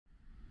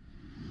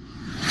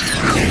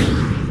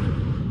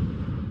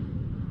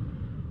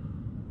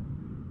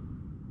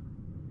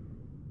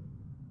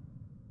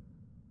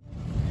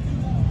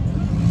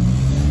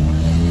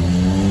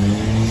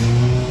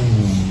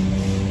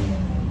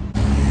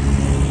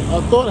I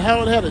thought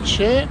Howard had a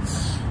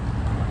chance,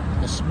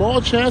 a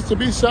small chance to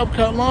beat South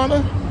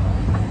Carolina,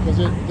 because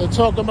they're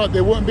talking about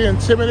they wouldn't be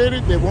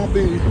intimidated,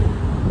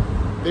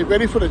 they're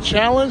ready for the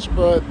challenge,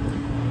 but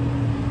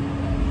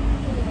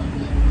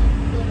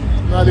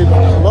not even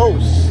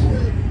close.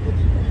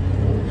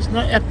 It's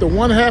not after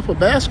one half of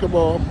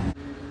basketball.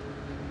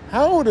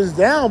 Howard is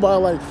down by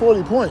like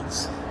 40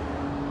 points.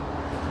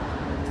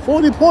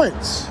 40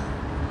 points.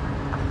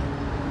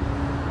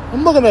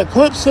 I'm looking at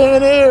clips here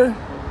and there.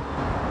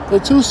 They're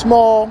too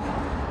small.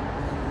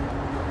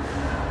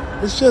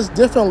 It's just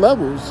different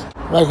levels.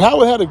 Like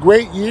Howard had a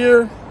great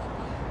year,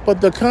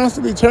 but they're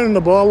constantly turning the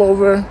ball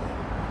over.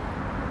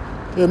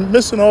 They're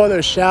missing all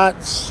their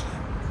shots.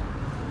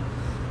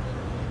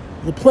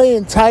 They're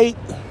playing tight.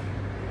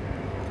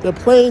 They're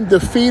playing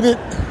defeated.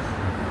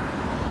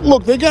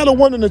 Look, they got to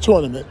win in the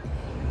tournament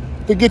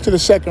to get to the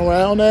second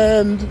round.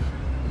 And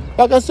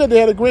like I said, they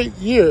had a great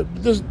year.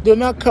 They're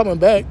not coming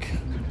back.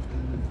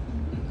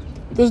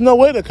 There's no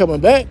way they're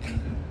coming back.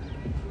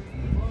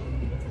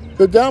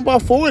 They're down by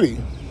 40.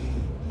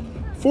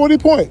 40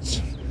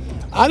 points.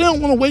 I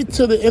didn't want to wait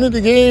till the end of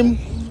the game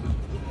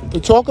to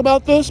talk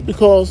about this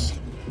because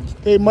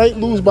they might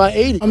lose by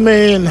 80. I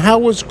mean,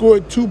 Howard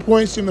scored 2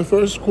 points in the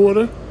first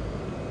quarter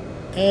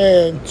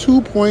and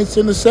 2 points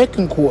in the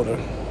second quarter.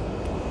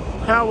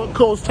 Howard,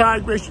 Coach Ty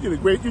Grace, you're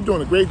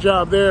doing a great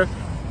job there.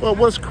 But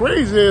what's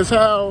crazy is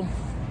how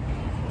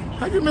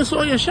you miss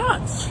all your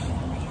shots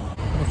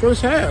in the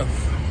first half.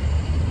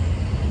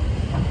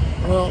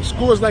 Well,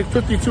 score's like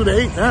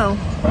 52-8 now.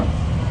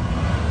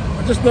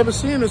 I just never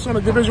seen this on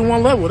a Division I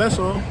level, that's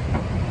all.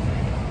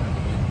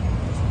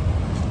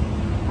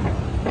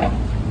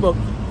 Look,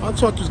 I'll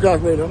talk to these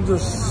guys later.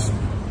 It's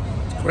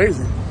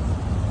crazy.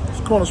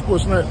 It's Corner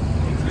Sports Net.